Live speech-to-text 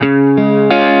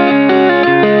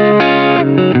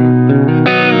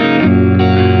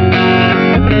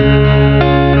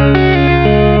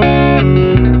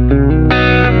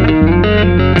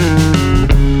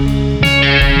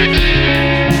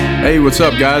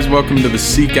up, guys? Welcome to the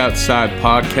Seek Outside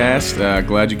podcast.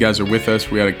 Glad you guys are with us.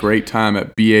 We had a great time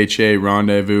at BHA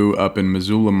Rendezvous up in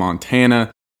Missoula,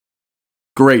 Montana.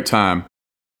 Great time.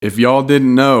 If y'all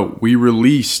didn't know, we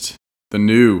released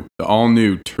the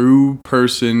all-new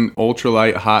two-person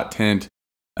ultralight hot tent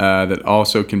that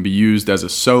also can be used as a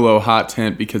solo hot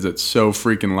tent because it's so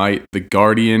freaking light. The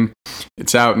Guardian.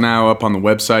 It's out now up on the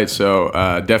website, so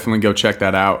definitely go check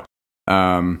that out.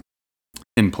 And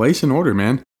place an order,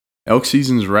 man. Elk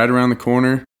season's right around the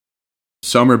corner.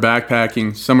 Summer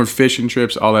backpacking, summer fishing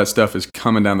trips, all that stuff is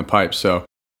coming down the pipe. So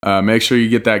make sure you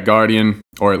get that Guardian,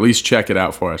 or at least check it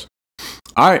out for us.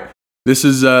 All right. This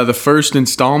is the first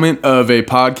installment of a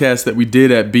podcast that we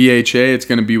did at BHA. It's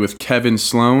going to be with Kevin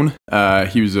Sloan.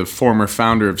 He was a former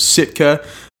founder of Sitka,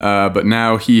 but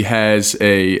now he has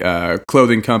a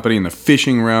clothing company in the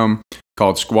fishing realm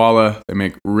called Squala. They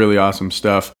make really awesome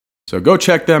stuff. So go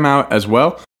check them out as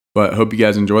well. But hope you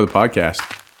guys enjoy the podcast.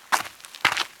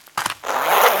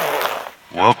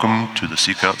 Welcome to the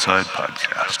Seek Outside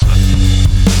podcast.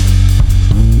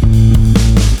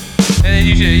 And then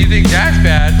you think that's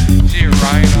bad? You see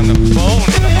Ryan on the phone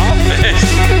in the office.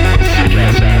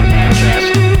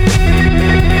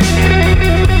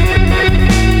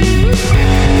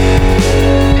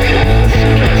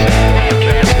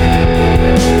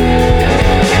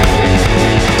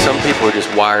 Some people are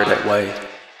just wired that way.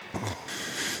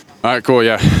 All right, cool.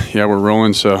 Yeah, we're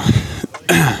rolling, so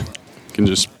can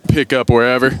just pick up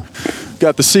wherever.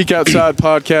 Got the Seek Outside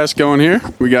podcast going here.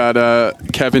 We got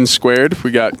Kevin Squared.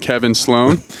 We got Kevin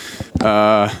Sloan.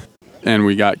 And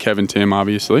we got Kevin Tim,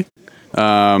 obviously.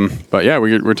 But yeah,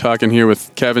 we're talking here with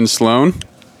Kevin Sloan.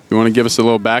 You want to give us a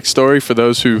little backstory for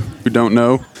those who don't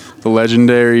know the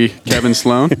legendary Kevin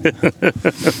Sloan?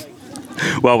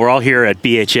 Well, we're all here at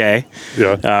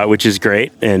BHA, which is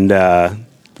great. And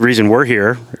the reason we're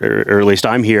here, or at least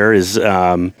I'm here, is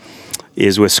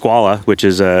with Squala, which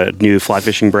is a new fly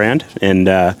fishing brand. And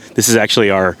this is actually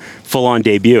our full-on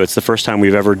debut. It's the first time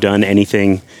we've ever done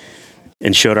anything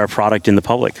and showed our product in the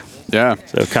public. Yeah.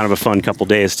 So kind of a fun couple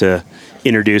days to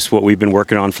introduce what we've been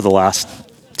working on for the last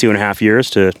 2.5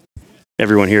 years to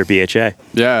everyone here at BHA.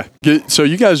 Yeah. So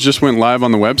you guys just went live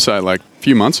on the website like a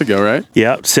few months ago, right?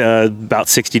 Yeah, it's about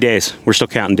 60 days. We're still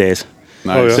counting days.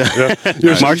 Nice. Oh,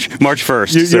 yeah. March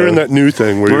 1st. You're in that new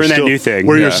thing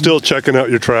where you're still checking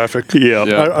out your traffic. Yeah.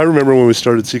 I remember when we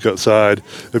started Seek Outside,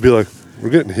 it'd be like,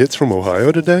 we're getting hits from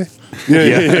Ohio today?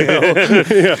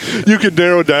 Yeah. You could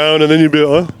narrow down, and then you'd be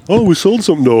like, oh, we sold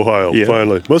something to Ohio,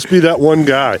 finally. Must be that one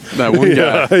guy. That one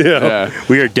guy. Yeah.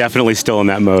 We are definitely still in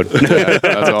that mode. Yeah,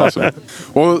 that's awesome.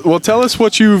 Well, tell us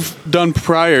what you've done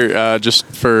prior, just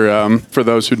for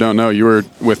those who don't know. You were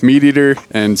with Meat Eater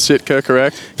and Sitka,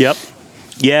 correct? Yep.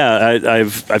 Yeah,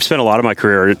 I've spent a lot of my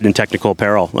career in technical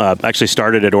apparel. Actually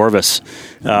started at Orvis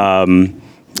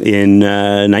in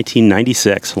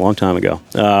 1996, a long time ago.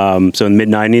 So in the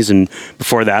mid-'90s, and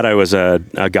before that, I was a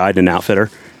guide and outfitter.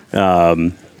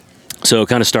 So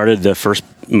kind of started the first,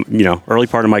 early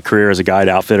part of my career as a guide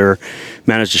outfitter.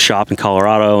 Managed a shop in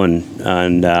Colorado,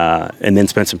 and then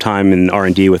spent some time in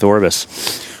R&D with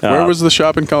Orvis. Where was the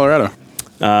shop in Colorado?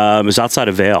 It was outside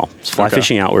of Vail. It's Fly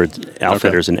Fishing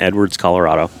Outfitters in Edwards,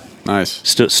 Colorado. Nice.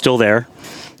 Still there.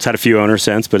 It's had a few owners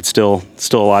since, but it's still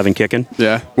alive and kicking.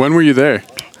 Yeah. When were you there?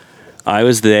 I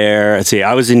was there. Let's see.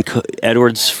 I was in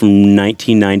Edwards from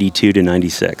 1992 to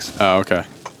 96. Oh, okay.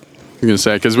 I'm gonna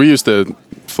say because we used to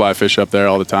fly fish up there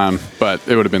all the time, but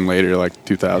it would have been later, like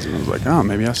 2000. I was like, oh,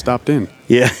 maybe I stopped in.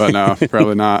 Yeah. But no,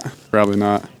 probably not. Probably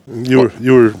not. You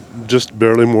were just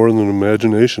barely more than an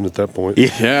imagination at that point.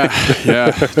 Yeah.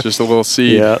 Just a little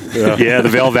seed. Yeah. The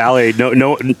Vail Valley.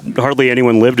 No, hardly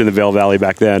anyone lived in the Vail Valley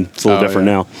back then. It's a little different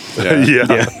now.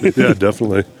 Yeah,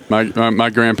 definitely. My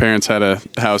grandparents had a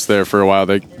house there for a while.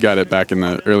 They got it back in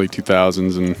the early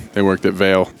 2000s, and they worked at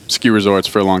Vail ski resorts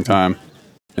for a long time.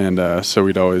 And so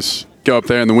we'd always go up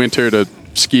there in the winter to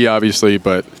ski, obviously,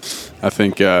 but I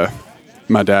think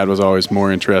my dad was always more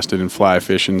interested in fly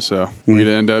fishing, so we'd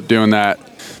end up doing that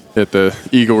at the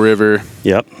Eagle River.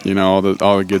 Yep. All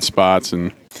the good spots,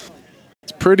 and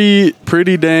it's pretty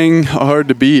dang hard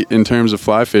to beat in terms of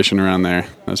fly fishing around there.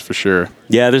 That's for sure.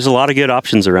 Yeah, there's a lot of good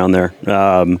options around there.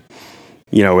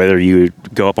 Whether you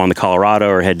go up on the Colorado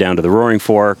or head down to the Roaring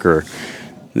Fork, or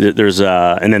there's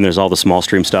and then there's all the small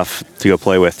stream stuff to go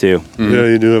play with too. Mm-hmm. Yeah,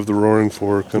 you do have the Roaring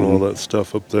Fork and all that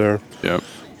stuff up there. Yep.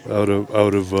 Out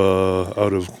of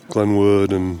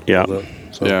Glenwood and all that.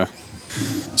 So. Yeah.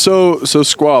 So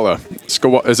Squala.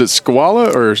 Is it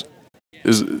Squala or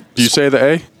do you say the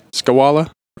A?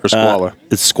 Squala? or Squala?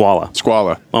 It's Squala.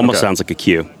 Squala. Almost Okay. sounds like a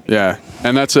Q. Yeah,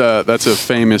 and that's a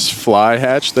famous fly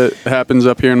hatch that happens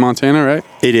up here in Montana, right?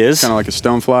 It is. Kind of like a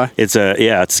stonefly.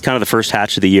 It's kind of the first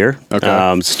hatch of the year. Okay.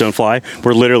 Stonefly.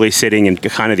 We're literally sitting in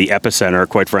kind of the epicenter,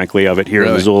 quite frankly, of it here in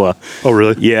Really? Missoula. Oh,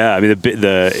 really? Yeah, I mean,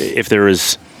 if there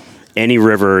was any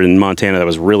river in Montana that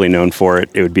was really known for it,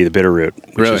 it would be the Bitterroot,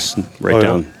 which Really? is right Oh, yeah.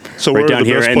 down, So where right are down the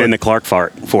here, best and then the Clark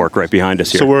Fork right behind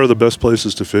us here. So where are the best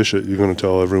places to fish it? You're going to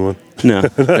tell everyone? No,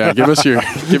 Yeah, give us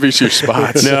your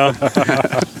spots. no,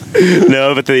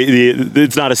 no, but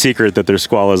it's not a secret that there's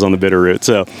squallows on the Bitterroot.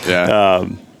 So Yeah.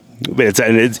 but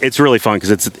it's really fun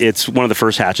because it's one of the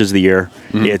first hatches of the year.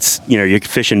 Mm-hmm. It's you're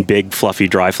fishing big fluffy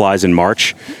dry flies in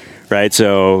March, right?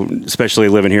 So especially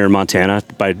living here in Montana,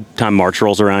 by the time March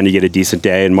rolls around, you get a decent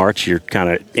day in March. You're kind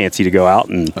of antsy to go out,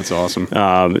 and That's awesome.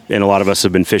 and a lot of us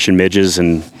have been fishing midges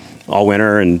and all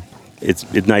winter, and it's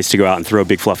nice to go out and throw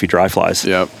big fluffy dry flies.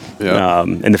 Yep.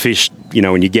 And the fish,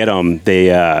 when you get them, they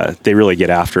really get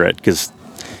after it because.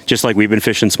 Just like we've been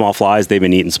fishing small flies, they've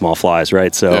been eating small flies,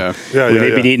 right? So when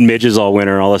they've been eating midges all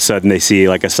winter, and all of a sudden they see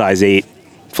like a size 8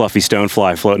 fluffy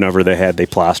stonefly floating over their head, they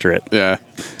plaster it. Yeah.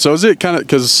 So is it kind of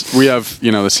because we have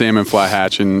the salmon fly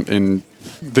hatch in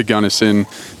the Gunnison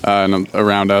and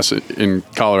around us in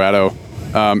Colorado?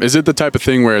 Is it the type of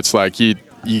thing where it's like you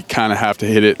kind of have to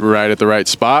hit it right at the right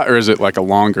spot, or is it like a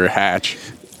longer hatch?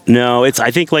 No,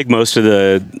 I think like most of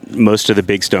the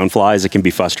big stoneflies, it can be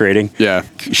frustrating. Yeah.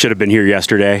 Should have been here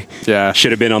yesterday. Yeah.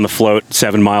 Should have been on the float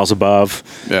 7 miles above.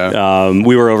 Yeah.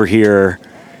 We were over here.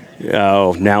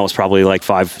 Now it's probably like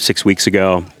 5-6 weeks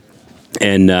ago,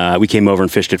 and we came over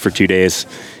and fished it for 2 days.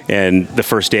 And the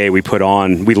first day we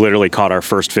literally caught our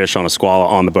first fish on a squalla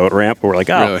on the boat ramp. We're like,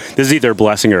 Really? This is either a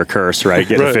blessing or a curse, right?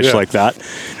 Getting a fish yeah. like that.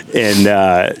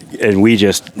 And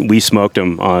we smoked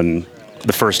them on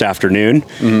the first afternoon,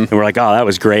 and we're like, that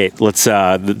was great. Let's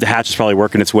the hatch is probably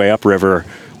working its way upriver.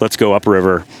 Let's go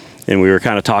upriver. And we were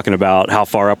kind of talking about how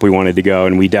far up we wanted to go,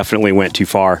 and we definitely went too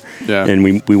far. Yeah. And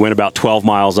we went about 12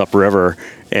 miles upriver,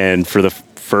 and for the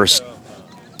first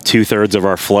 2/3 of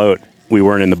our float, we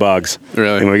weren't in the bugs.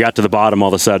 Really? And when we got to the bottom, all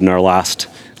of a sudden, our last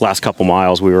couple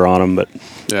miles, we were on them.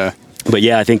 But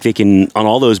yeah, I think they can, on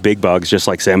all those big bugs, just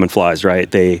like salmon flies, right?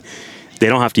 They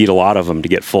don't have to eat a lot of them to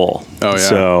get full. Oh, yeah.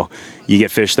 So you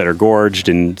get fish that are gorged,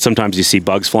 and sometimes you see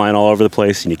bugs flying all over the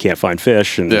place, and you can't find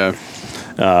fish. And Yeah.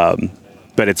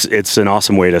 but it's an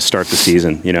awesome way to start the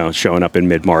season. Showing up in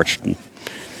mid-March,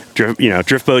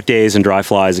 drift boat days and dry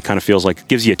flies. It kind of feels like it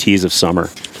gives you a tease of summer.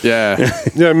 Yeah.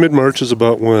 Yeah, mid-March is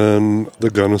about when the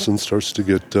Gunnison starts to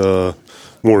get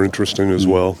more interesting as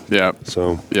well. Yeah.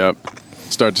 So Yep.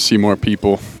 Start to see more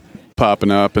people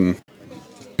popping up, and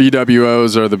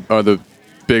BWOs are the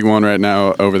big one right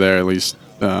now over there. At least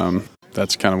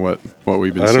that's kind of what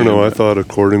we've been. I don't seeing. know. I thought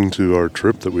according to our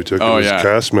trip that we took, Oh, it was yeah.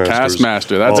 Castmasters.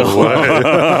 Castmaster. That's all the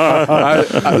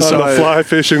way. So the fly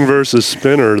fishing versus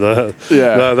spinner.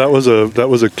 That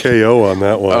was a KO on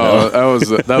that one. Oh,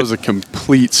 that was a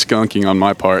complete skunking on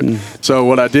my part. So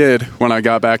what I did when I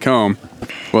got back home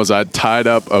was I tied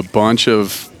up a bunch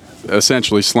of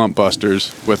essentially slump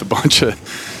busters with a bunch of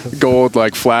gold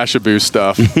like Flashaboo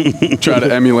stuff, try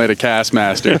to emulate a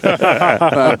Castmaster.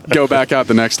 Go back out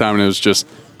the next time and it was just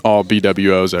all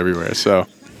BWOs everywhere. So,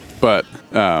 but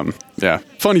yeah,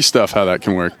 funny stuff how that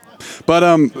can work. But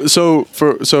so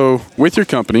with your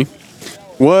company,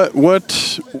 what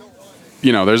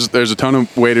there's a ton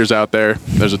of waders out there.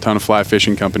 There's a ton of fly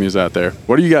fishing companies out there.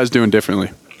 What are you guys doing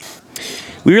differently?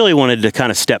 We really wanted to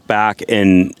kind of step back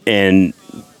and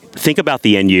think about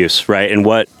the end use, right? And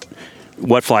what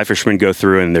fly fishermen go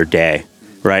through in their day,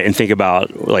 right? And think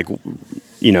about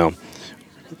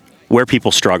where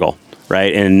people struggle,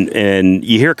 right? And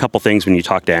you hear a couple things when you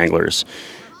talk to anglers.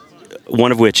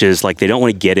 One of which is like they don't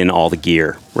want to get in all the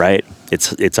gear, right?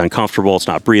 It's uncomfortable, it's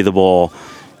not breathable,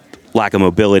 lack of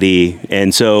mobility.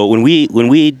 And so when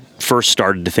we first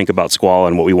started to think about Squala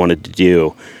and what we wanted to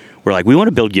do, we're like, we want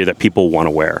to build gear that people want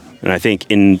to wear. And I think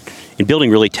in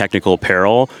building really technical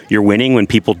apparel, you're winning when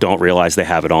people don't realize they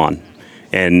have it on.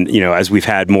 And, as we've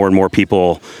had more and more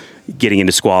people getting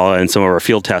into Squala and some of our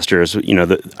field testers,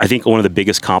 I think one of the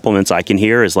biggest compliments I can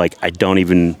hear is like, I didn't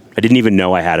even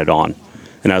know I had it on.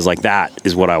 And I was like, that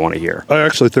is what I want to hear. I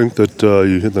actually think that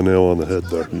you hit the nail on the head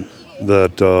there.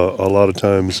 That a lot of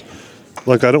times,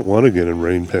 like I don't want to get in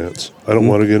rain pants. I don't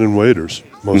want to get in waders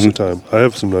most of the time. I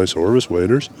have some nice Orvis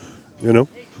waders.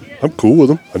 I'm cool with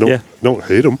them. I don't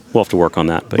hate them. We'll have to work on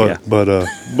that, but yeah. But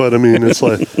I mean, it's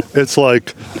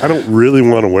like I don't really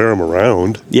want to wear them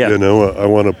around. Yeah. I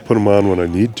want to put them on when I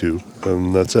need to,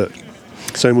 and that's it.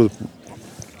 Same with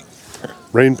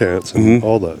rain pants and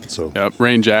all that. So Yep,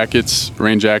 rain jackets.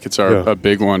 Rain jackets are a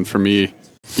big one for me.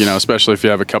 You know, especially if you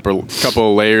have a couple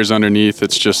of layers underneath.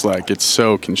 It's just like it's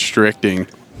so constricting,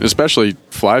 especially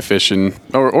fly fishing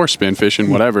or spin fishing,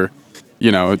 whatever.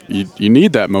 You know, you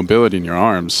need that mobility in your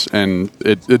arms, and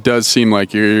it does seem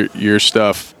like your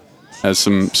stuff has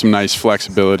some nice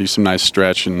flexibility, some nice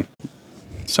stretch, and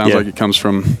sounds like it comes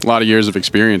from a lot of years of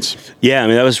experience. Yeah, I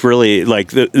mean, that was really,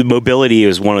 like, the mobility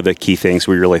is one of the key things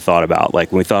we really thought about.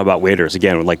 Like, when we thought about waders,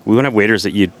 again, like, we want to have waders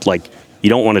that you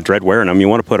don't want to dread wearing them. You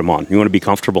want to put them on. You want to be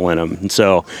comfortable in them. And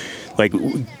so, like,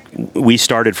 we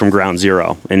started from ground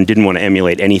zero and didn't want to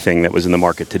emulate anything that was in the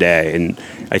market today. And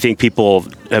I think people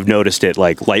have noticed it,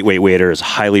 like lightweight waders,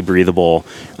 highly breathable.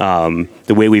 The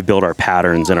way we build our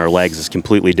patterns and our legs is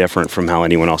completely different from how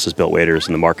anyone else has built waders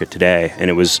in the market today. And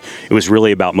it was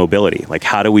really about mobility. Like,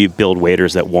 how do we build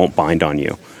waders that won't bind on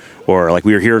you? Or, like,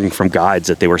 we were hearing from guides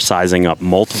that they were sizing up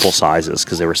multiple sizes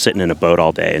because they were sitting in a boat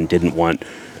all day and didn't want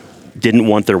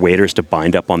their waders to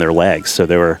bind up on their legs. So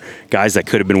there were guys that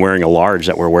could have been wearing a large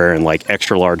that were wearing like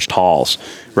extra large talls,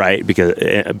 right? Because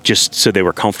just so they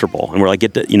were comfortable. And we're like,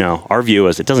 our view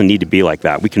is it doesn't need to be like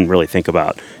that. We can really think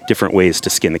about different ways to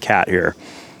skin the cat here.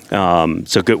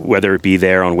 So good, whether it be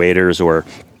there on waders or,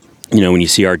 when you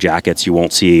see our jackets, you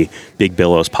won't see big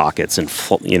billows pockets and,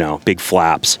 big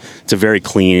flaps. It's a very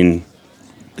clean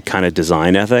kind of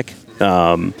design ethic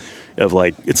of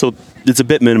like, it's a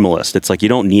bit minimalist. It's like you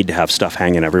don't need to have stuff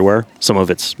hanging everywhere. Some of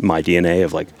it's my DNA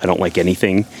of like, I don't like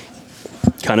anything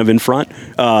kind of in front.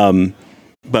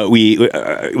 But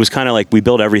it was kind of like we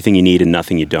build everything you need and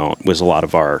nothing you don't was a lot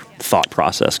of our thought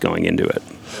process going into it.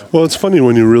 Well, it's funny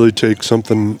when you really take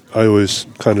something, I always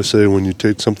kind of say when you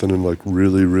take something and like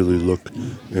really, really look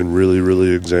and really,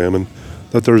 really examine,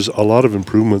 that there's a lot of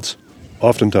improvements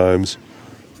oftentimes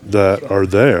that are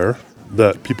there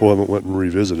that people haven't went and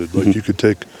revisited. Like you could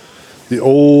take the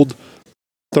old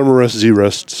Thermarest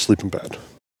Z-Rest sleeping pad.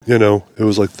 It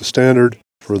was like the standard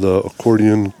for the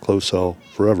accordion closed cell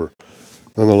forever.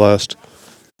 In the last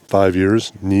 5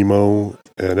 years, Nemo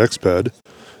and X-Ped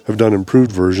have done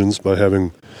improved versions by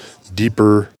having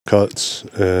deeper cuts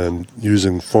and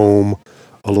using foam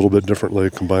a little bit differently,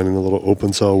 combining a little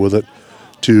open cell with it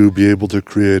to be able to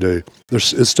create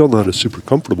it's still not a super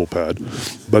comfortable pad,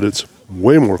 but it's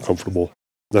way more comfortable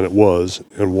than it was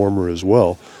and warmer as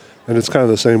well. And it's kind of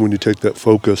the same when you take that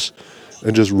focus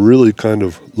and just really kind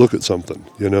of look at something.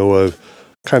 I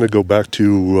kind of go back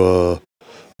to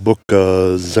book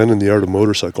Zen and the Art of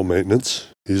Motorcycle Maintenance.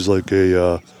 He's like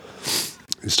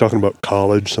he's talking about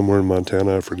college somewhere in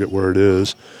Montana, I forget where it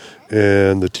is.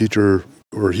 And the teacher,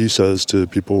 or he says to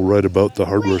people, write about the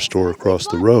hardware store across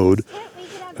the road.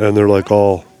 And they're like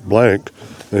all blank.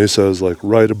 And he says, like,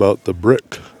 write about the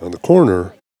brick on the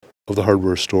corner of the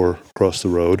hardware store across the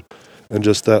road. And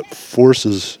just that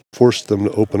forced them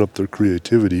to open up their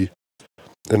creativity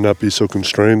and not be so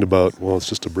constrained about, well, it's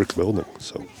just a brick building.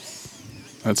 So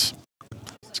that's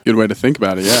a good way to think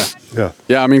about it.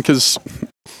 Yeah. I mean, because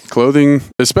clothing,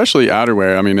 especially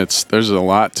outerwear, I mean, there's a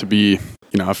lot to be.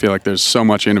 I feel like there's so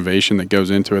much innovation that goes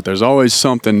into it. There's always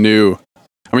something new.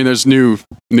 I mean, there's new.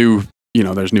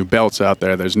 There's new belts out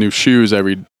there. There's new shoes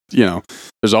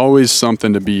there's always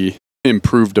something to be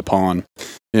improved upon.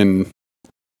 And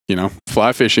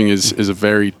fly fishing is a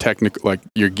very technical, like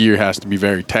your gear has to be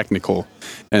very technical.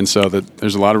 And so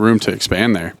there's a lot of room to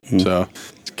expand there. So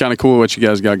it's kind of cool what you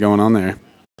guys got going on there.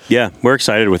 Yeah, we're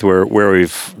excited with where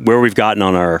we've gotten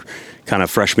on our kind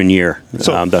of freshman year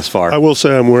thus far. I will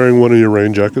say I'm wearing one of your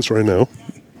rain jackets right now.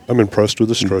 I'm impressed with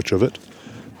the stretch of it.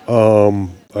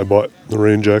 I bought the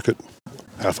rain jacket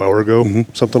half hour ago,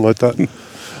 something like that.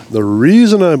 The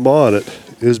reason I bought it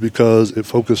is because it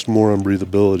focused more on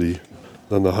breathability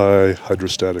than the high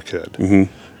hydrostatic head.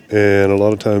 And a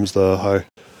lot of times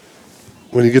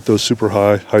when you get those super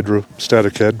high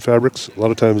hydrostatic head fabrics, a lot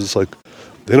of times it's like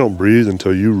they don't breathe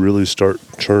until you really start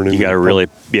churning. You got to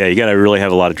really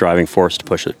have a lot of driving force to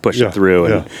push it through.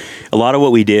 And a lot of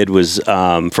what we did was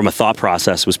from a thought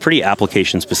process was pretty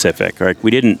application specific. Right? We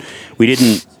didn't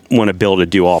want to build a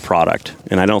do-all product,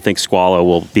 and I don't think Squalo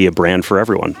will be a brand for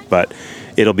everyone, but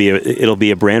it'll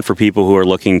be a brand for people who are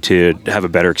looking to have a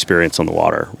better experience on the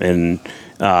water and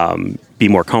be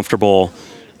more comfortable,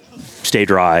 stay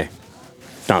dry,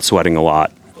 not sweating a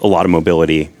lot of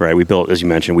mobility, right? We built, as you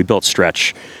mentioned,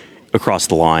 stretch across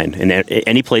the line, and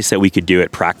any place that we could do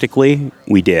it practically,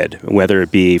 we did, whether it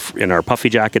be in our puffy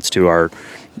jackets to our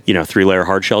 3-layer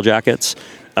hard shell jackets.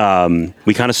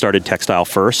 We kind of started textile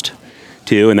first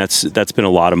too, and that's been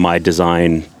a lot of my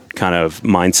design kind of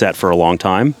mindset for a long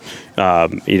time.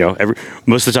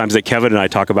 Most of the times that Kevin and I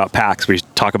talk about packs, we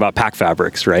talk about pack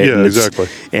fabrics, right? Yeah, exactly.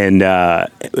 And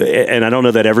I don't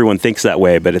know that everyone thinks that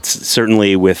way, but it's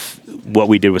certainly with what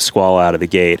we did with Squall out of the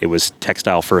gate, it was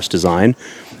textile first design.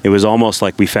 It was almost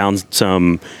like we found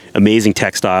some amazing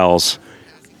textiles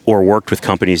or worked with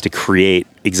companies to create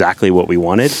exactly what we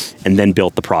wanted and then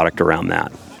built the product around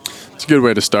that. It's a good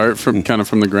way to start from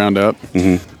the ground up.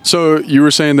 Mm-hmm. So you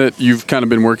were saying that you've kind of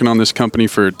been working on this company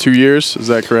for 2 years. Is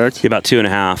that correct? About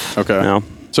 2.5. Okay. Now.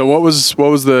 So what was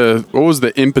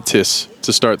the impetus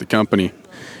to start the company?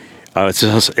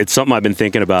 It's something I've been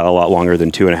thinking about a lot longer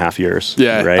than 2.5 years.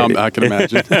 Yeah, right? I can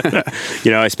imagine.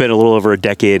 I spent a little over a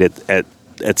decade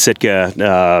at Sitka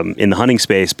in the hunting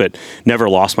space, but never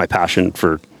lost my passion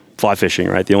for fly fishing,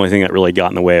 right? The only thing that really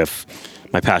got in the way of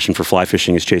my passion for fly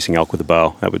fishing is chasing elk with a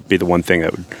bow. That would be the one thing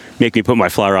that would make me put my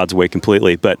fly rods away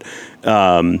completely. But,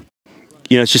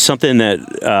 it's just something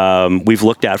that we've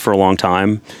looked at for a long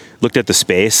time, looked at the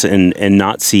space and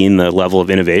not seen the level of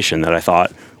innovation that I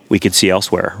thought we could see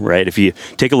elsewhere, right? If you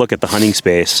take a look at the hunting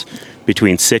space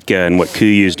between Sitka and what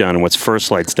Kuyu's done and what's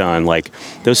First Light's done, like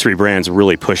those three brands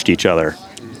really pushed each other,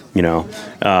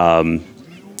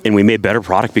 and we made better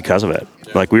product because of it.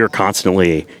 Like we were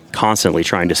constantly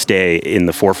trying to stay in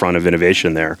the forefront of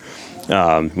innovation there,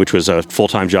 which was a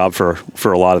full-time job for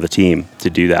a lot of the team to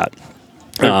do that.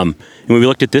 And when we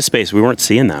looked at this space, we weren't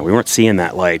seeing that. We weren't seeing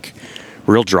that like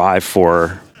real drive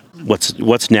for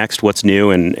what's next, what's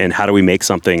new, and how do we make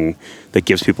something that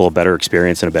gives people a better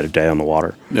experience and a better day on the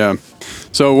water. Yeah.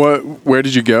 So where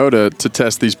did you go to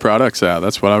test these products out?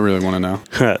 That's what I really want to know.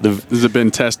 Has it been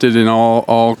tested in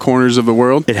all corners of the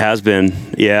world? It has been,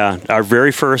 yeah. Our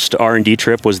very first R&D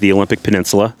trip was the Olympic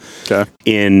Peninsula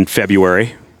in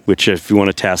February, which if you want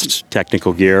to test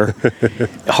technical gear,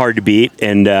 hard to beat.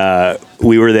 And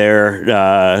we were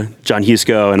there, John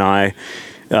Husko and I,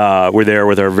 we're there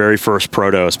with our very first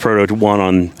protos. Proto 1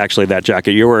 on actually that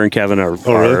jacket you're wearing, Kevin.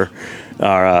 Did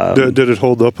it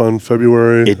hold up on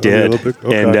February? It did,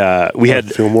 okay. And we had.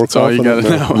 Feel more confident.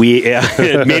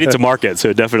 It made it to market, so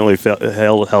it definitely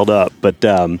held up. But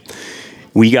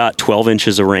we got 12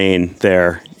 inches of rain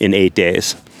there in 8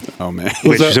 days. Oh man!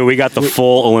 So we got the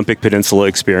full Olympic Peninsula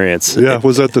experience. Yeah,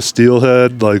 was that the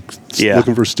steelhead?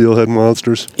 Looking for steelhead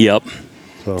monsters. Yep.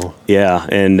 So yeah,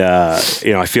 and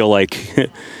I feel like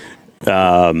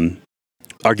our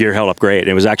gear held up great.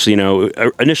 It was actually,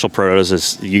 initial protos,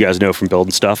 as you guys know from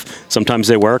building stuff, sometimes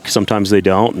they work, sometimes they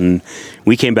don't, and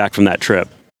we came back from that trip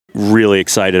really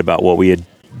excited about what we had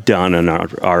done in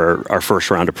our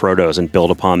first round of protos and build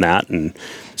upon that, and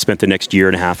spent the next year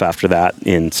and a half after that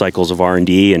in cycles of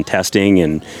R&D and testing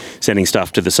and sending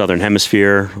stuff to the Southern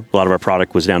Hemisphere. A lot of our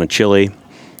product was down in Chile,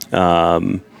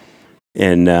 and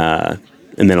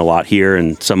then a lot here,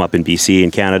 and some up in BC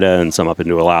and Canada, and some up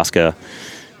into Alaska,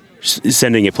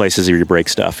 sending it places where you break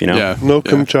stuff, Yeah. No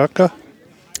Kamchatka?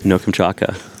 No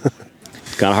Kamchatka.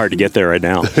 It's kind of hard to get there right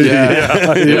now.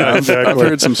 Yeah. I've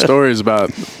heard some stories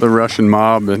about the Russian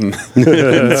mob and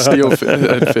steel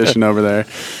fishing over there.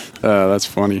 That's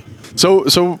funny.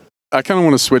 So I kind of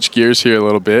want to switch gears here a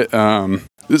little bit.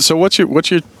 So what's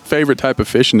your favorite type of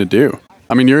fishing to do?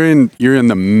 I mean, you're in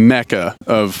the mecca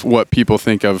of what people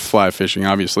think of fly fishing.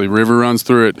 Obviously, river runs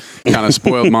through it. Kind of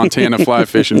spoiled Montana fly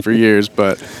fishing for years.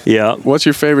 But yeah, what's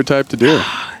your favorite type to do?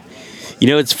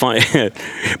 It's funny.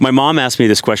 My mom asked me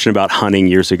this question about hunting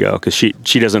years ago because she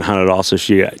doesn't hunt at all. So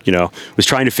she was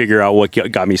trying to figure out what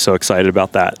got me so excited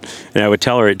about that. And I would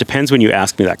tell her it depends when you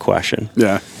ask me that question.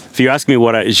 Yeah. If you ask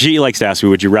me she likes to ask me,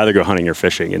 would you rather go hunting or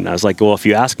fishing? And I was like, well, if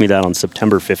you ask me that on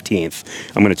September 15th,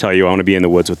 I'm going to tell you I want to be in the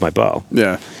woods with my bow.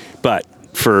 Yeah. But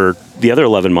for the other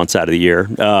 11 months out of the year,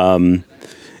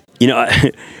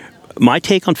 my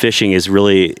take on fishing is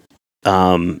really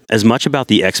as much about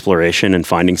the exploration and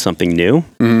finding something new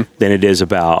than it is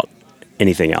about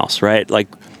anything else, right? Like,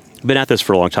 I've been at this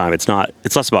for a long time. It's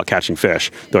less about catching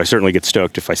fish, though I certainly get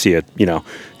stoked if I see a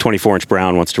 24-inch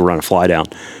brown wants to run a fly down.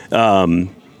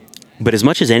 But as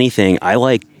much as anything, I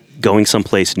like going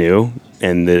someplace new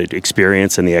and the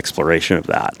experience and the exploration of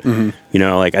that.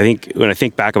 I think when I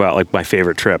think back about like my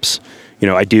favorite trips,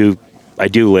 I do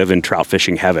live in trout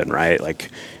fishing heaven, right?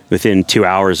 Like within 2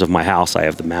 hours of my house, I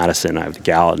have the Madison, I have the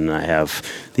Gallatin, I have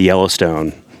the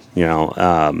Yellowstone,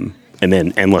 and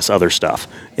then endless other stuff.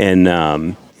 And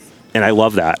I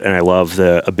love that. And I love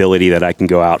the ability that I can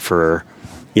go out for,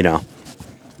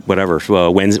 whatever.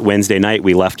 Well, Wednesday night,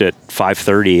 we left at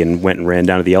 5:30 and went and ran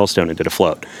down to the Yellowstone and did a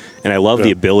float. And I love the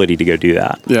ability to go do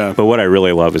that. Yeah. But what I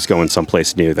really love is going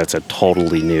someplace new. That's a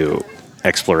totally new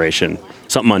exploration,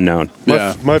 something unknown.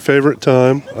 My favorite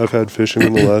time I've had fishing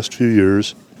in the last few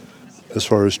years as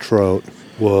far as trout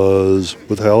was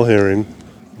with Hal Herring,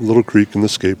 Little Creek in the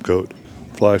Scapegoat,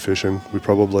 fly fishing. We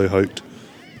probably hiked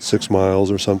 6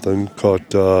 miles or something, caught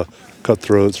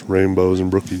cutthroats, rainbows,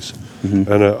 and brookies.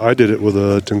 Mm-hmm. And I did it with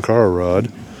a Tenkara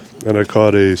rod, and I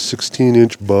caught a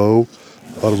 16-inch bow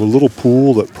out of a little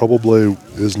pool that probably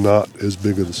is not as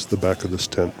big as the back of this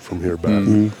tent from here back.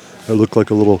 Mm-hmm. It looked like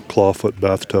a little clawfoot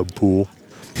bathtub pool.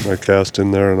 I cast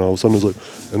in there, and all of a sudden it was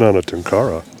like, and on a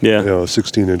Tenkara, yeah, a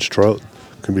 16-inch trout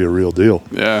can be a real deal.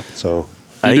 Yeah. So,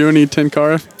 you do any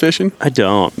Tenkara fishing? I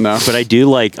don't. No. But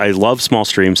I love small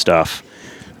stream stuff,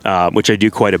 which I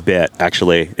do quite a bit,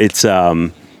 actually. It's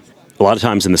a lot of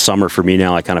times in the summer for me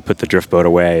now, I kind of put the drift boat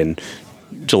away in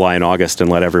July and August and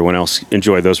let everyone else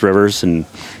enjoy those rivers. And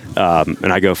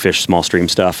I go fish small stream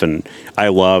stuff. And I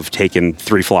love taking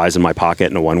 3 flies in my pocket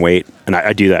and a 1 weight. And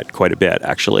I do that quite a bit,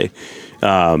 actually.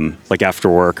 Like after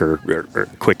work or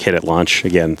quick hit at lunch.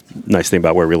 Again, nice thing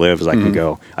about where we live is I can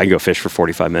go fish for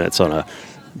 45 minutes on a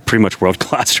pretty much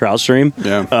world-class trout stream.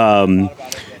 Yeah.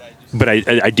 But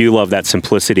I do love that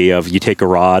simplicity of you take a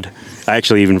rod. I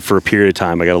actually, even for a period of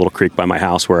time, I got a little creek by my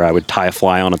house where I would tie a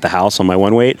fly on at the house on my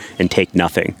 1 weight and take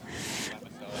nothing.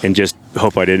 And just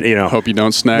hope I didn't, Hope you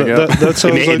don't snag up. That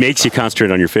sounds it makes you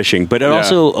concentrate on your fishing, but it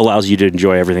also allows you to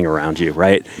enjoy everything around you,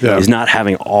 right? Yeah. Is not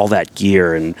having all that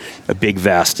gear and a big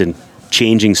vest and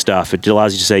changing stuff. It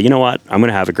allows you to say, you know what, I'm going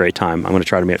to have a great time. I'm going to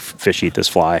try to make fish eat this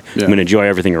fly. Yeah. I'm going to enjoy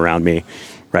everything around me,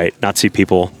 right? Not see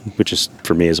people, which is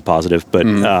for me is a positive, but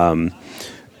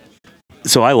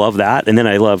so I love that. And then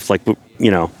I love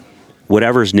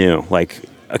whatever's new. Like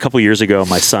a couple years ago,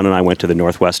 my son and I went to the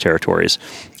Northwest Territories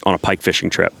on a pike fishing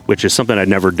trip, which is something I'd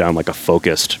never done, like a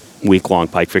focused week-long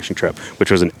pike fishing trip, which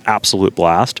was an absolute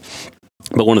blast.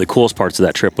 But one of the coolest parts of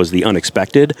that trip was the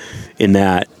unexpected, in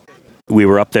that we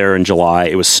were up there in July.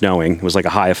 It was snowing. It was like a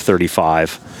high of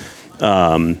 35.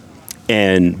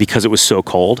 And because it was so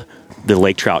cold, the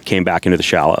lake trout came back into the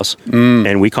shallows.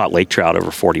 And we caught lake trout over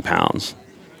 40 pounds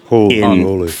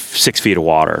in 6 feet of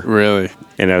water. Really?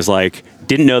 And I was like,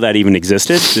 didn't know that even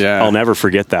existed. Yeah. I'll never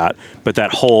forget that. But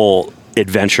that whole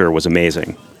adventure was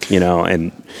amazing,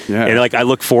 and like I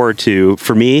look forward to,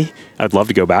 for me, I'd love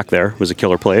to go back there. It was a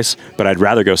killer place, but I'd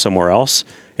rather go somewhere else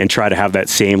and try to have that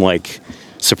same like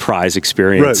surprise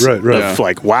experience. Right. Of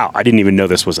like, wow, I didn't even know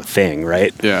this was a thing,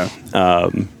 right? Yeah.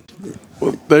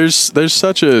 Well, there's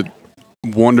such a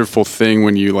wonderful thing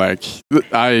when you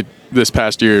this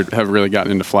past year have really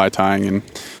gotten into fly tying, and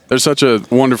there's such a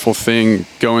wonderful thing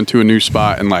going to a new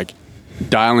spot and like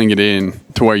dialing it in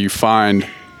to where you find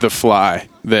the fly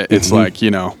that it's like,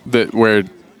 that where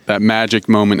that magic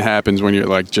moment happens when you're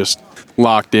like just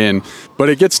locked in. But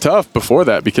it gets tough before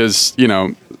that because,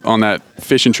 on that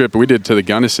fishing trip we did to the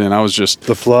Gunnison, I was just...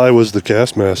 The fly was the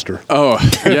cast master. Oh,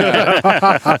 yeah.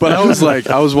 But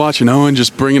I was watching Owen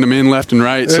just bringing them in left and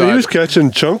right. And he was catching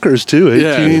chunkers too,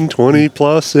 18, 20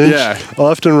 plus inch,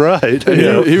 left and right.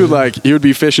 He would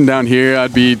be fishing down here,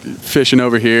 I'd be fishing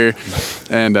over here,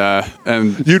 and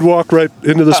you'd walk right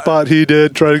into the spot he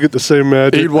did, try to get the same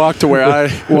magic. He'd walk to where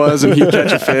I was and he'd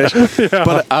catch a fish. Yeah.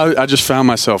 But I just found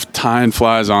myself tying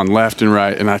flies on left and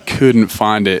right, and I couldn't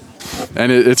find it.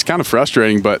 And it's kind of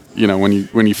frustrating, but when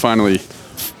you finally,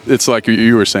 it's like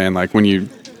you were saying, like when you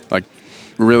like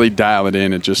really dial it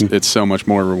in, it's so much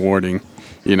more rewarding,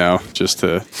 just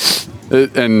to.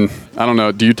 And I don't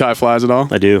know, do you tie flies at all?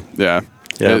 I do. Yeah.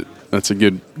 That's a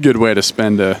good way to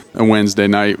spend a Wednesday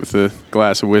night with a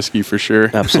glass of whiskey for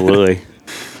sure. Absolutely.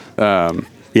 I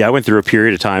went through a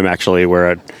period of time actually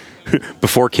where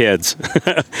before kids,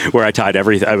 where I tied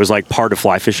everything. I was like part of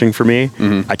fly fishing for me.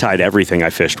 Mm-hmm. I tied everything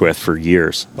I fished with for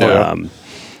years.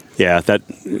 That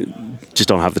just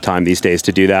don't have the time these days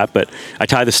to do that. But I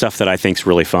tie the stuff that I think's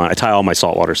really fun. I tie all my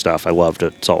saltwater stuff. I love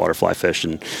to saltwater fly fish,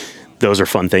 and those are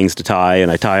fun things to tie. And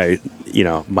I tie,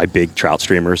 my big trout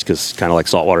streamers because kind of like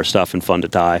saltwater stuff and fun to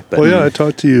tie. But, I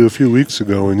talked to you a few weeks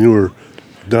ago when you were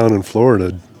down in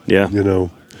Florida. Yeah.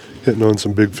 Hitting on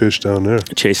some big fish down there.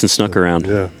 Chasing snook around.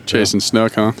 Yeah. Chasing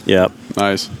snook, huh? Yep.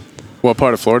 Nice. What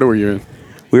part of Florida were you in?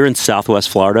 We were in Southwest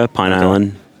Florida, Pine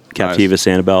Island, Captiva, nice.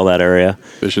 Sanibel, that area.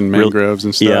 Fishing mangroves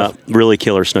and stuff. Yeah, really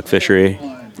killer snook fishery.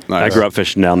 Nice. I grew up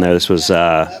fishing down there. This was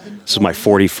my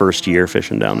 41st year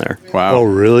fishing down there. Wow. Oh,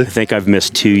 really? I think I've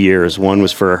missed 2 years. One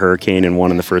was for a hurricane and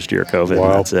one in the first year of COVID.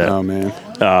 Wow. That's it. Oh, man.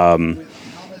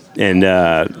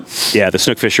 The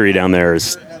snook fishery down there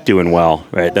is doing well,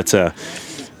 right? That's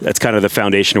kind of the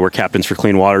foundation of where Captains for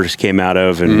Clean Waters came out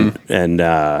of, and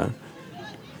there's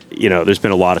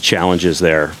been a lot of challenges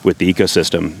there with the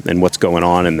ecosystem and what's going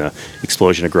on and the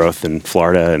explosion of growth in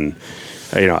Florida, and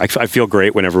I feel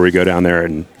great whenever we go down there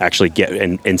and actually get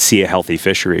and see a healthy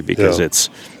fishery, because it's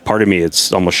part of me,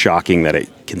 it's almost shocking that it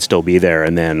can still be there.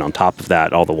 And then on top of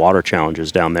that, all the water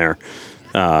challenges down there.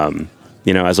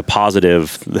 As a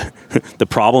positive, the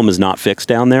problem is not fixed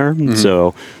down there. Mm-hmm.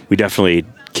 So we definitely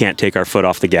can't take our foot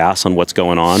off the gas on what's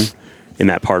going on in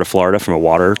that part of Florida from a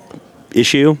water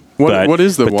issue. What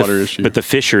is the water issue? But the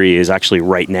fishery is actually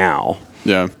right now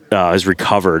has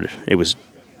recovered. There was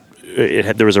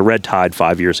a red tide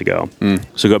 5 years ago.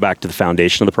 So go back to the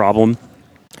foundation of the problem.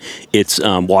 It's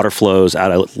water flows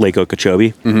out of Lake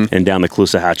Okeechobee and down the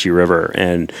Caloosahatchee River.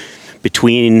 And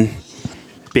between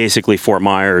basically Fort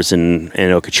Myers and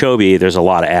Okeechobee, there's a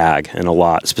lot of ag and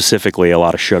specifically a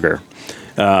lot of sugar,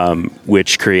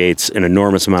 which creates an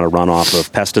enormous amount of runoff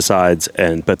of pesticides.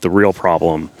 But the real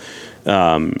problem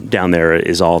down there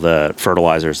is all the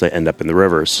fertilizers that end up in the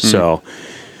rivers. So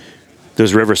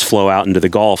those rivers flow out into the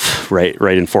Gulf, right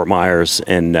in Fort Myers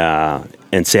and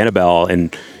Sanibel,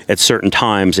 and at certain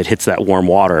times it hits that warm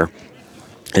water,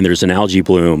 and there's an algae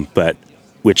bloom,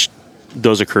 which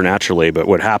those occur naturally. But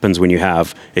what happens when you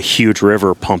have a huge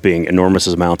river pumping enormous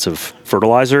amounts of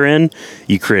fertilizer in,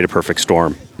 you create a perfect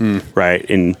storm, right?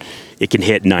 And it can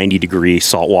hit 90-degree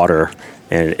salt water,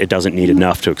 and it doesn't need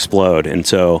enough to explode. And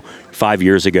so 5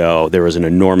 years ago, there was an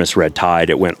enormous red tide.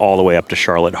 It went all the way up to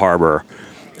Charlotte Harbor,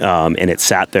 and it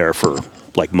sat there for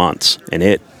like months, and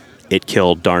it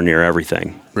killed darn near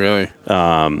everything. Really?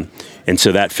 And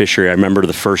so that fishery, I remember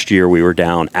the first year we were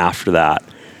down after that,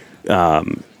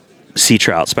 sea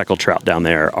trout, speckled trout down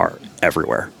there are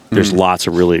everywhere. There's lots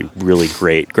of really, really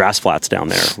great grass flats down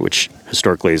there, which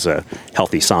historically is a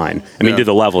healthy sign. I mean, to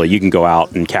the level you can go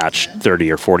out and catch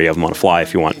 30 or 40 of them on a fly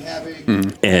if you want.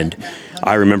 And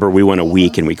I remember we went a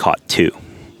week and we caught 2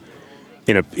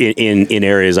 in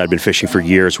areas I'd been fishing for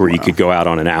years, where you could go out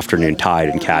on an afternoon tide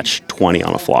and catch 20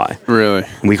 on a fly. Really?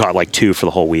 And we caught like 2 for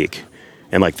the whole week.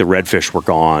 And like the redfish were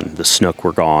gone, the snook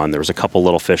were gone. There was a couple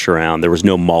little fish around. There was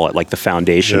no mullet, like the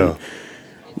foundation.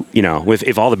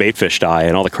 If all the bait fish die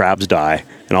and all the crabs die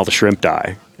and all the shrimp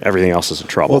die, everything else is in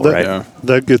trouble, right?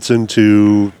 That gets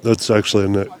into, that's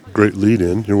actually a great lead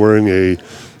in. You're wearing a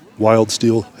Wild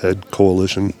Steelhead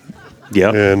Coalition.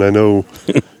 Yeah. And I know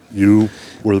you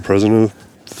were the president of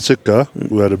Sitka,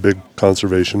 who had a big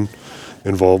conservation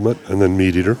involvement, and then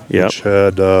Meat Eater, which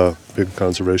had big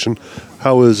conservation.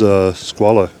 How is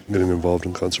Squala getting involved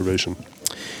in conservation?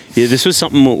 Yeah, this was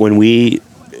something when we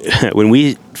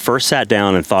first sat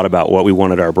down and thought about what we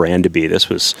wanted our brand to be. This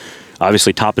was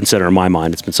obviously top and center in my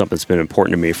mind. It's been something that's been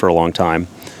important to me for a long time.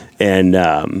 And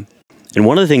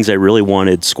one of the ththings I really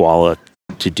wanted Squala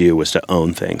to do was to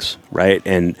own things, right?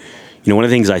 And one of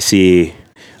the things I see,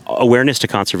 awareness to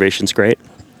conservation is great,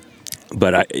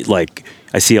 but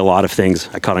I see a lot of things,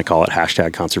 I kind of call it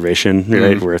hashtag conservation,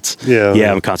 right? Where it's,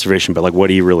 I'm conservation, but like, what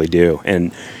do you really do?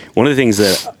 And one of the things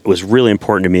that was really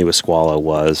important to me with Squala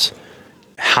was,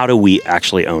 how do we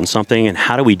actually own something? And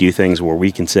how do we do things where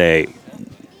we can say,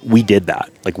 we did that?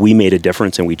 Like, we made a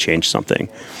difference and we changed something.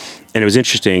 And it was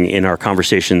interesting in our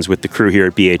conversations with the crew here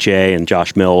at BHA and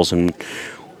Josh Mills, and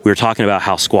we were talking about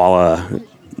how Squala,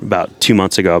 about 2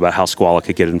 months ago, about how Squala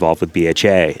could get involved with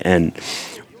BHA. And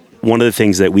one of the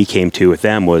things that we came to with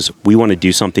them was, we want to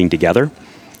do something together.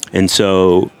 And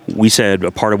so we said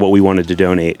a part of what we wanted to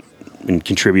donate and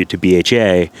contribute to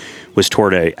BHA was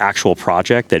toward an actual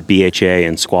project that BHA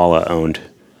and Squala owned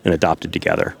and adopted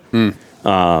together.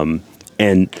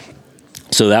 And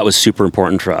so that was super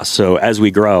important for us. So as we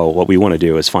grow, what we want to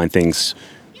do is find things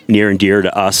near and dear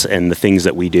to us and the things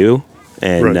that we do,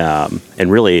 and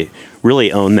and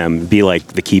really own them, be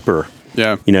like the keeper.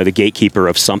 The gatekeeper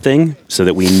of something, so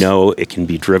that we know it can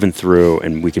be driven through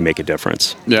and we can make a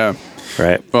difference.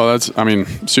 Right. Well, that's,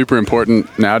 super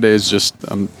important nowadays. Just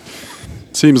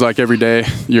seems like every day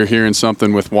you're hearing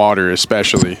something with water,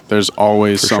 especially. There's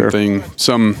always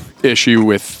some issue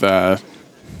with, or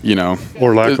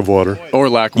lack of water. Or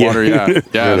lack of water,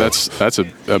 that's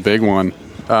a big one.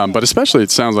 But especially,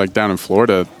 it sounds like down in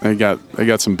Florida, they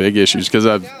got some big issues, because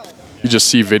you just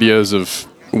see videos of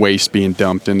waste being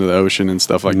dumped into the ocean and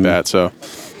stuff like that. So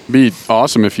it'd be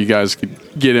awesome if you guys could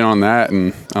get in on that,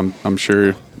 and I'm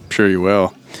sure you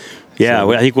will. Yeah,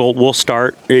 I think we'll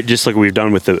start just like we've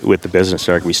done with the business.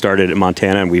 Eric. We started in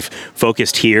Montana, and we've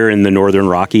focused here in the Northern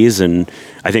Rockies, and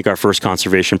I think our first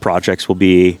conservation projects will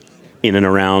be in and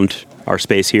around our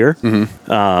space here.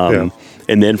 And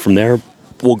then from there,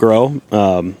 we'll grow.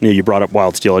 You brought up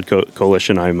Wild Steelhead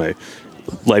Coalition. I'm a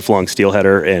lifelong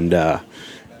steelheader, and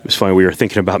It was funny. We were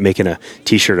thinking about making a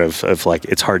T-shirt of like,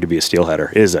 it's hard to be a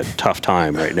steelheader. It is a tough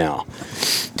time right now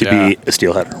to be a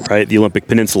steelheader, right? The Olympic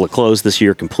Peninsula closed this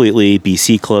year completely.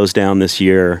 BC closed down this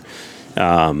year.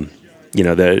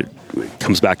 That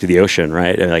comes back to the ocean,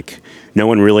 right? Like, no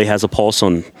one really has a pulse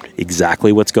on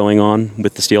exactly what's going on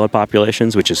with the steelhead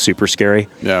populations, which is super scary.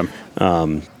 Yeah.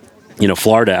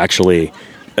 Florida actually,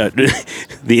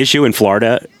 the issue in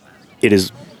Florida, it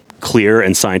is clear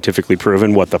and scientifically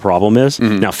proven what the problem is.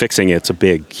 Mm-hmm. Now, fixing it's a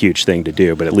big, huge thing to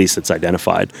do, but at least it's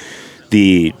identified.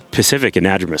 The Pacific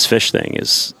anadromous fish thing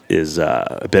is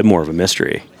a bit more of a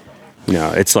mystery.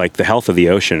 It's like the health of the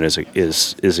ocean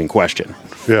is in question.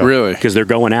 Yeah. Really? Because they're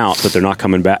going out, but they're not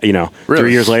coming back. Really?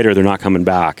 3 years later, they're not coming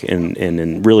back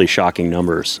in really shocking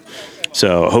numbers.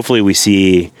 So hopefully we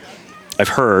see, I've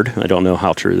heard, I don't know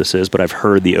how true this is, but I've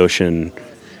heard the ocean,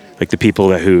 like the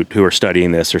people who are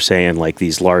studying this are saying like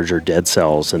these larger dead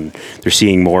cells, and they're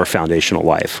seeing more foundational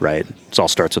life, right? It all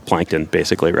starts with plankton,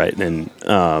 basically, right? And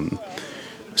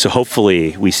so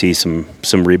hopefully we see some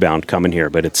rebound coming here,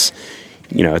 but it's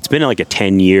been like a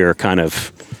 10-year kind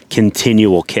of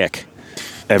continual kick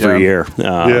every year.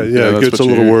 It gets a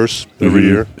little worse every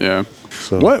year. Yeah.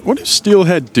 So. What does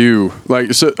steelhead do?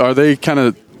 Like, so are they kind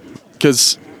of,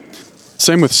 because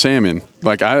same with salmon.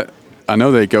 Like, I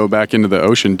know they go back into the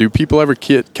ocean. Do people ever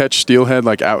catch steelhead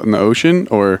like out in the ocean,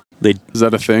 or is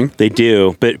that a thing? They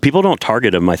do, but people don't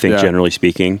target them, I think, generally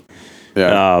speaking.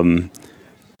 Yeah.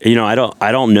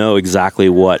 I don't know exactly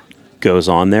what goes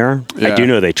on there. Yeah. I do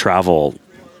know they travel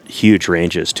huge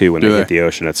ranges too when they hit the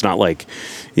ocean. It's not like,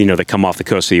 they come off the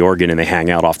coast of the Oregon and they hang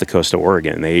out off the coast of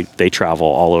Oregon. They travel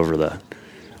all over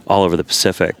the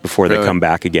Pacific before they come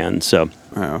back again. So,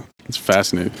 wow, it's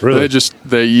fascinating. Really?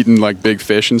 They eating like big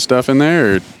fish and stuff in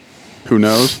there, or who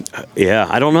knows? Yeah,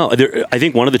 I don't know. I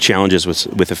think one of the challenges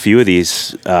with a few of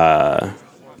these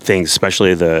things,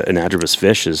 especially the anadromous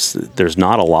fish, is there's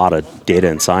not a lot of data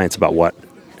and science about what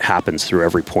happens through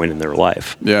every point in their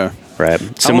life. Yeah. Right.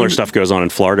 Similar stuff goes on in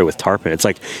Florida with tarpon. It's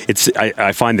like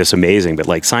I find this amazing, but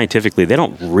like scientifically, they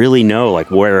don't really know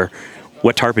like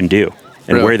what tarpon do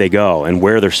and where they go and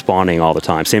where they're spawning all the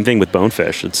time. Same thing with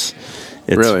bonefish. It's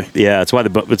really, yeah. It's why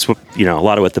it's a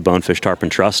lot of what the Bonefish Tarpon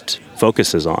Trust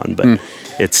focuses on. But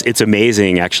it's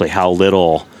amazing actually how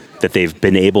little that they've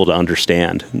been able to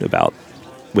understand about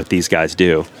what these guys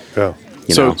do. Yeah.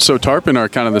 So tarpon are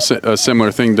kind of a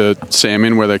similar thing to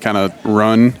salmon, where they kind of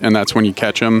run, and that's when you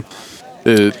catch them.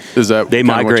 Is that they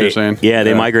migrate? What you're saying? Yeah,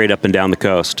 they migrate up and down the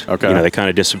coast. Okay. They kind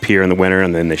of disappear in the winter,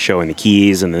 and then they show in the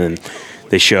Keys, and then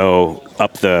they show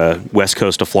up the west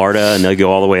coast of Florida, and they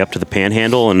go all the way up to the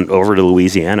Panhandle and over to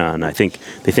Louisiana. And I think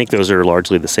they think those are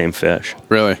largely the same fish.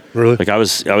 Really? Like I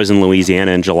was in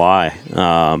Louisiana in July,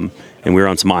 and we were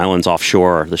on some islands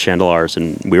offshore, the Chandelars,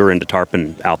 and we were into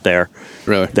tarpon out there.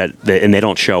 Really? And they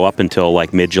don't show up until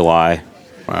like mid-July,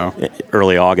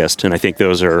 early August. And I think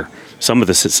those are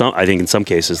I think in some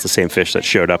cases the same fish that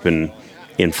showed up in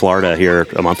Florida here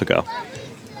a month ago.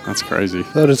 That's crazy.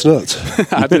 That is nuts.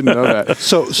 I didn't know that.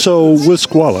 So with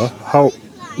Squala,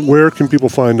 where can people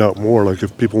find out more? Like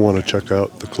if people want to check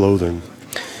out the clothing.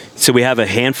 So we have a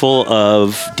handful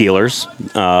of dealers.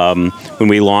 When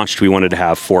we launched, we wanted to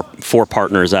have four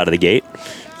partners out of the gate.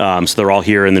 So they're all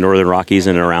here in the Northern Rockies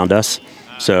and around us.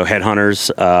 So Headhunters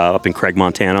up in Craig,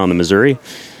 Montana on the Missouri.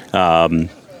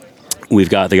 We've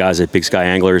got the guys at Big Sky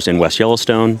Anglers in West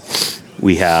Yellowstone.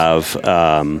 We have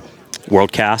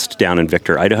WorldCast down in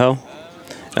Victor, Idaho.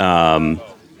 And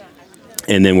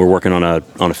then we're working on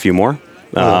a few more.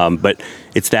 But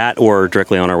it's that or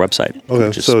directly on our website.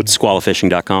 Okay, so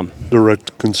squalafishing.com.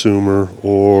 Direct consumer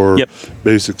or Yep.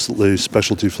 basically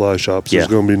specialty fly shops. There's Yeah.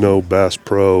 going to be no Bass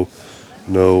Pro,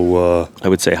 no I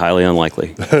would say highly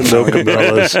unlikely. no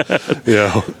Cabela's.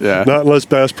 Yeah. Not unless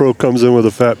Bass Pro comes in with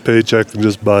a fat paycheck and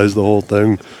just buys the whole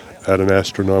thing at an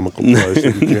astronomical price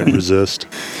that you can't resist.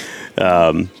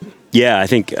 Yeah, I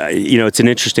think, it's an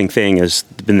interesting thing. There's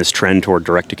been this trend toward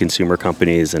direct-to-consumer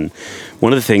companies. And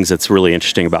one of the things that's really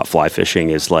interesting about fly fishing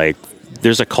is, like,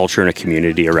 there's a culture and a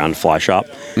community around a fly shop.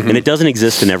 Mm-hmm. And it doesn't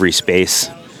exist in every space,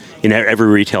 in every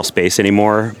retail space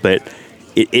anymore. But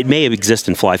it may exist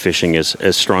in fly fishing as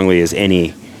strongly as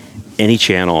any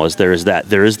channel, as there is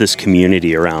this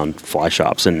community around fly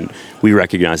shops. And we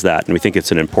recognize that. And we think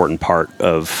it's an important part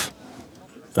of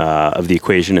the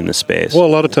equation in the space. Well, a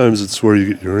lot of times it's where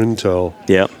you get your intel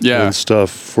Yeah. and stuff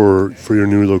for your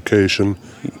new location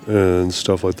and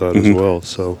stuff like that as well.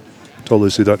 So totally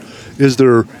see that.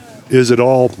 Is it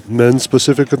all men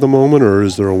specific at the moment, or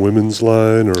is there a women's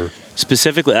line? Or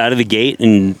specifically out of the gate,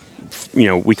 and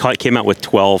we came out with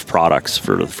 12 products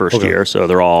for the first year, so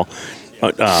they're all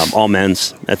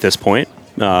men's at this point.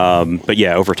 But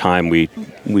yeah, over time,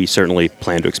 we certainly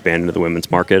plan to expand into the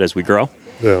women's market as we grow.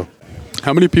 Yeah.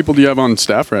 How many people do you have on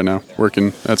staff right now working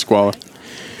at Squala?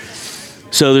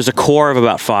 So there's a core of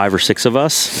about 5 or 6 of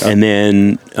us, and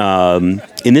then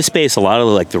in this space, a lot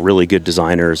of the really good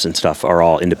designers and stuff are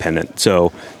all independent.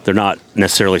 So they're not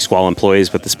necessarily Squala employees,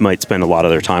 but this might spend a lot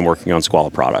of their time working on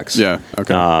Squala products. Yeah.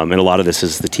 Okay. And a lot of this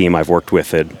is the team I've worked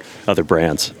with at other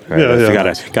brands. Right? Yeah,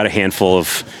 I've got a handful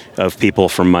of people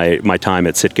from my time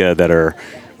at Sitka that are,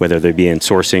 whether they be in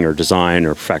sourcing or design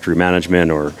or factory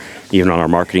management or even on our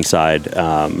marketing side,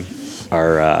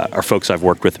 are folks I've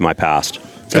worked with in my past.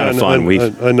 It's kind of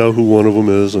fun. I know who one of them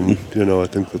is, and I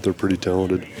think that they're pretty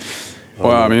talented.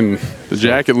 Well, I mean, the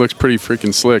jacket looks pretty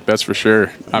freaking slick, that's for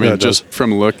sure. I mean, just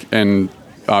from look, and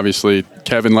obviously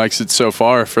Kevin likes it so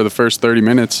far for the first 30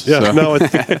 minutes. Yeah, so. no,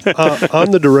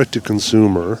 on the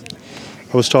direct-to-consumer,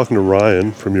 I was talking to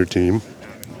Ryan from your team.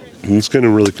 It's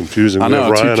getting really confusing. I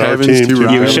know, we have Ryan, two our Kevins, team, two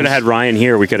Ryans. We should have had Ryan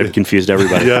here. We could have confused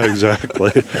everybody. Yeah,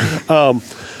 exactly.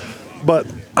 But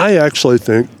I actually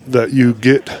think that you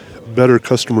get better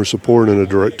customer support in a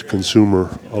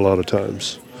direct-to-consumer a lot of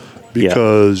times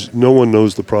because no one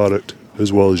knows the product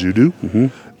as well as you do.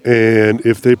 And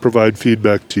if they provide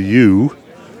feedback to you,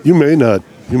 you may not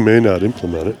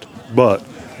implement it, but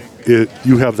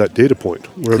you have that data point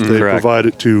where if they provide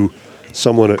it to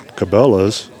someone at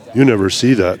Cabela's, you never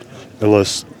see that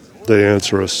unless they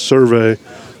answer a survey.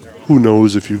 Who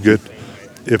knows if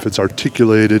it's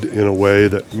articulated in a way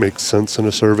that makes sense in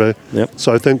a survey. Yep.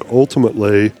 So I think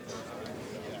ultimately,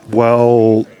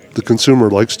 while the consumer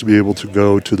likes to be able to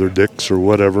go to their Dick's or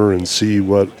whatever and see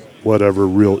whatever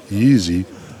real easy,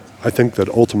 I think that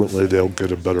ultimately they'll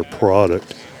get a better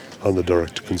product on the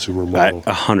direct-to-consumer model.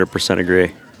 I 100%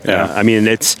 agree. Yeah. I mean,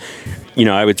 it's,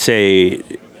 I would say,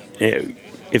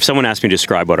 if someone asked me to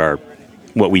describe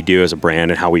what we do as a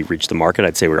brand and how we reach the market,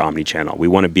 I'd say we're omni-channel. We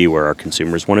want to be where our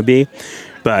consumers want to be,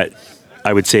 but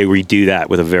I would say we do that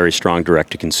with a very strong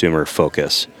direct-to-consumer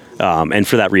focus. And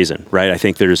for that reason, right? I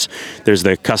think there's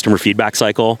the customer feedback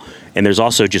cycle, and there's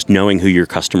also just knowing who your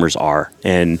customers are.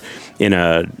 And in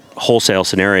a wholesale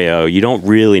scenario, you don't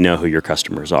really know who your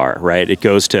customers are, right? It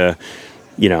goes to,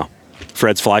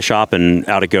 Fred's Fly Shop, and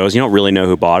out it goes. You don't really know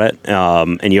who bought it,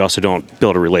 and you also don't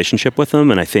build a relationship with them.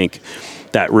 And I think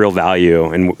that real value,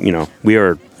 and we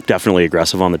are definitely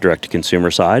aggressive on the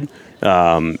direct-to-consumer side,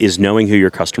 is knowing who your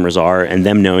customers are and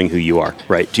them knowing who you are,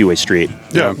 right? Two-way street.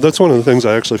 Yeah, that's one of the things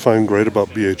I actually find great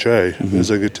about BHA is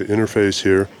I get to interface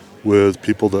here with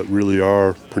people that really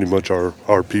are pretty much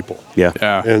our people. Yeah.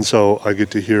 And so I get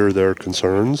to hear their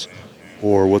concerns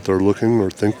or what they're looking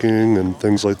or thinking and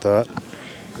things like that.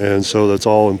 And so that's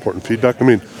all important feedback. I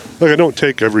mean, I don't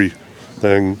take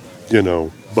everything,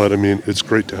 but I mean, it's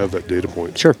great to have that data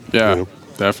point. Sure. Yeah,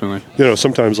 definitely.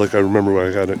 Sometimes I remember when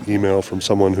I got an email from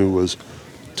someone who was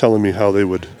telling me how they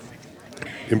would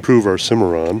improve our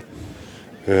Cimarron.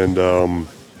 And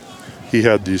he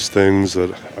had these things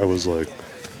that I was like,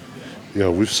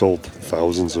 we've sold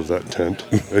thousands of that tent,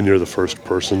 and you're the first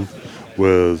person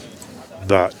with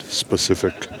that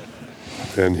specific,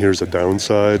 and here's a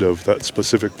downside of that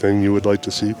specific thing you would like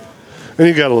to see. And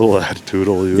he got a little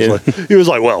attitudinal. He was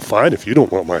like, well, fine, if you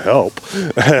don't want my help.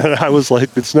 And I was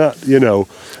like, it's not,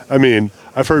 I mean,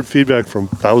 I've heard feedback from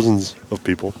thousands of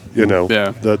people,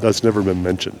 that's never been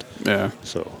mentioned. Yeah.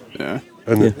 So, Yeah.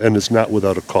 and it's not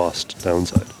without a cost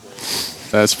downside.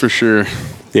 That's for sure.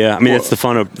 Yeah, I mean, it's the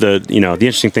fun of the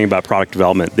interesting thing about product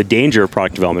development. The danger of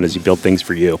product development is you build things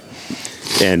for you.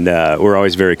 And we're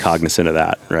always very cognizant of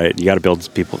that, right? You got to build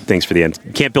things for the end.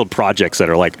 You can't build projects that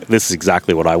are like, this is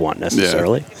exactly what I want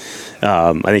necessarily.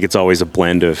 Yeah. I think it's always a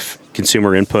blend of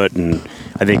consumer input, and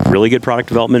I think really good product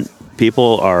development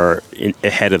people are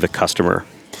ahead of the customer,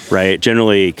 right?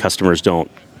 Generally, customers don't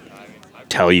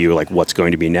tell you what's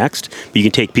going to be next, but you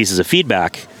can take pieces of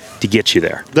feedback to get you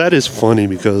there. That is funny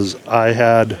because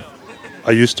I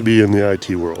used to be in the IT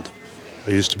world.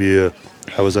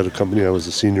 I was at a company, I was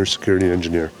a senior security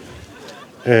engineer.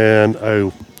 And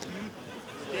I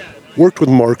worked with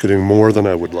marketing more than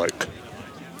I would like.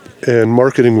 And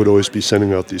marketing would always be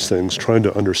sending out these things, trying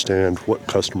to understand what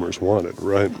customers wanted,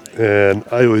 right? And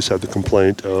I always had the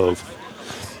complaint of,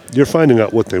 you're finding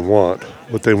out what they want.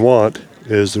 What they want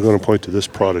is they're going to point to this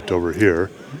product over here,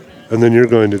 and then you're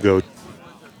going to go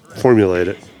formulate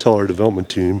it, tell our development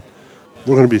team,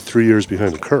 we're going to be 3 years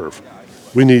behind the curve.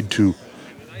 We need to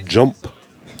jump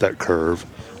that curve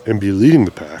and be leading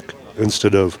the pack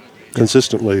instead of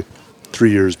consistently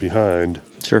 3 years behind.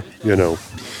 Sure.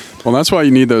 Well, that's why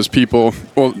you need those people.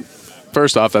 Well,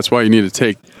 first off, that's why you need to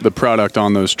take the product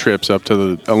on those trips up to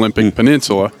the Olympic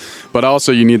Peninsula. But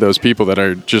also you need those people that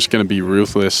are just going to be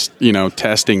ruthless,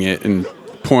 testing it and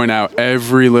point out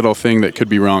every little thing that could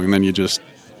be wrong. And then you just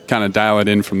kind of dial it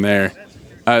in from there.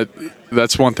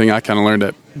 That's one thing I kind of learned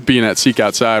at being at Seek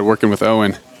Outside, working with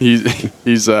Owen.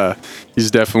 He's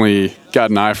definitely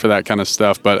got an eye for that kind of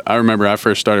stuff. But I remember I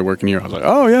first started working here, I was like,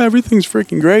 oh yeah, everything's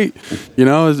freaking great.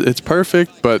 It's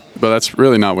perfect. But that's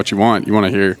really not what you want. You want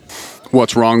to hear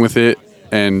what's wrong with it,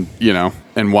 and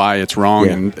and why it's wrong,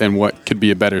 and what could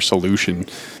be a better solution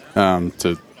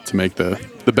to make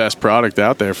the best product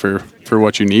out there for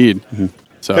what you need. Mm-hmm.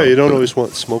 So, you don't always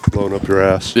want smoke blowing up your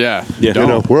ass. Yeah. We're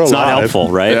alive. It's not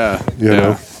helpful, right?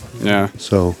 Yeah. Yeah.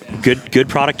 So good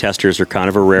product testers are kind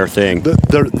of a rare thing.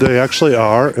 They actually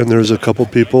are, and there's a couple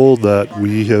people that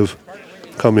we have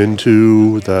come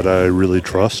into that I really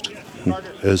trust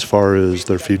as far as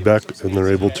their feedback, and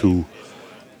they're able to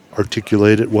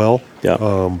articulate it well.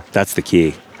 Yeah. That's the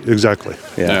key. Exactly.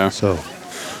 Yeah. So,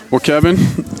 well, Kevin,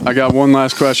 I got one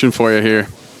last question for you here.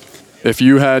 If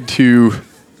you had to,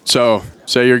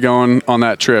 say you're going on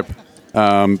that trip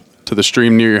to the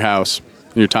stream near your house,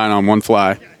 and you're tying on one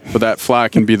fly, but that fly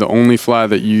can be the only fly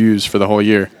that you use for the whole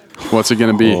year. What's it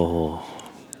going to be? Oh.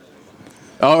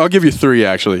 I'll give you 3,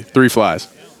 actually. 3 flies.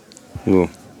 Ooh.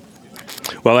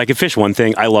 Well, I can fish one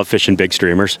thing. I love fishing big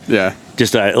streamers. Yeah.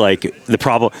 Just the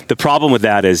problem with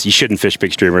that is you shouldn't fish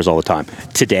big streamers all the time.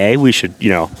 Today we should,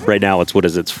 right now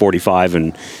it's 45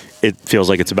 and it feels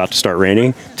like it's about to start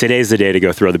raining. Today's the day to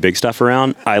go throw the big stuff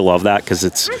around. I love that because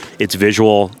it's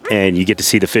visual and you get to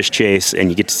see the fish chase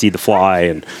and you get to see the fly,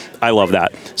 and I love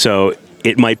that. So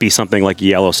it might be something like a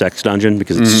yellow sex dungeon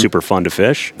because it's super fun to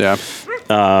fish. Yeah.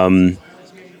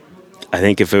 I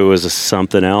think if it was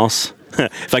something else,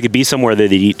 if I could be somewhere that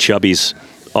they eat chubbies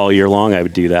all year long, I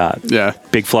would do that. Yeah.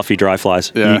 Big fluffy dry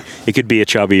flies. Yeah. It could be a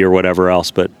chubby or whatever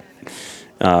else, but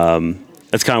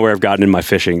that's kind of where I've gotten in my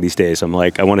fishing these days. I'm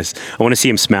like, I want to see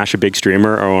him smash a big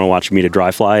streamer, or I want to watch him eat a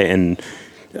dry fly, and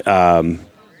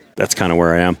that's kind of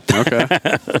where I am. Okay.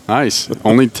 Nice.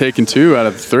 Only taking 2 out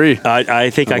of the 3. I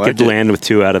think I could land with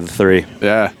 2 out of the 3.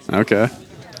 Yeah. Okay.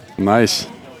 Nice.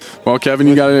 Well, Kevin,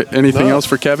 you got anything else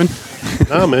for Kevin?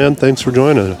 Nah, man. Thanks for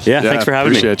joining us. Yeah, thanks for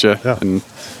having me. Appreciate you. Yeah. And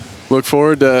look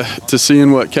forward to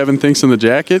seeing what Kevin thinks in the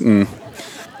jacket. And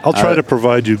I'll try to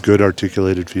provide you good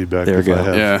articulated feedback There if we I go.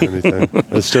 have Yeah. anything.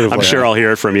 Instead of I'm sure I'll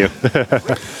hear it from you.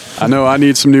 I know I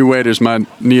need some new waders. My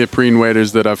neoprene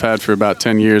waders that I've had for about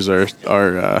 10 years are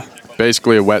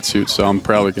basically a wetsuit. So I'm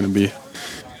probably going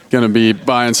to be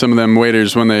buying some of them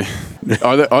waders when they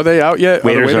are they out yet?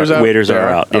 Waders are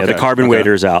out. Yeah, the carbon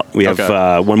wader is out. We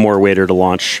have one more wader to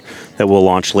launch that will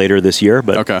launch later this year.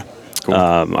 But Okay. Cool.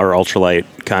 Our ultralight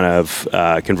kind of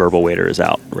convertible wader is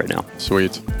out right now.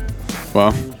 Sweet.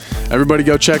 Well, everybody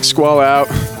go check Squall out.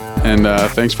 And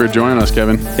thanks for joining us,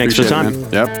 Kevin. Thanks for the Appreciate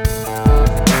it, time. man. Yep.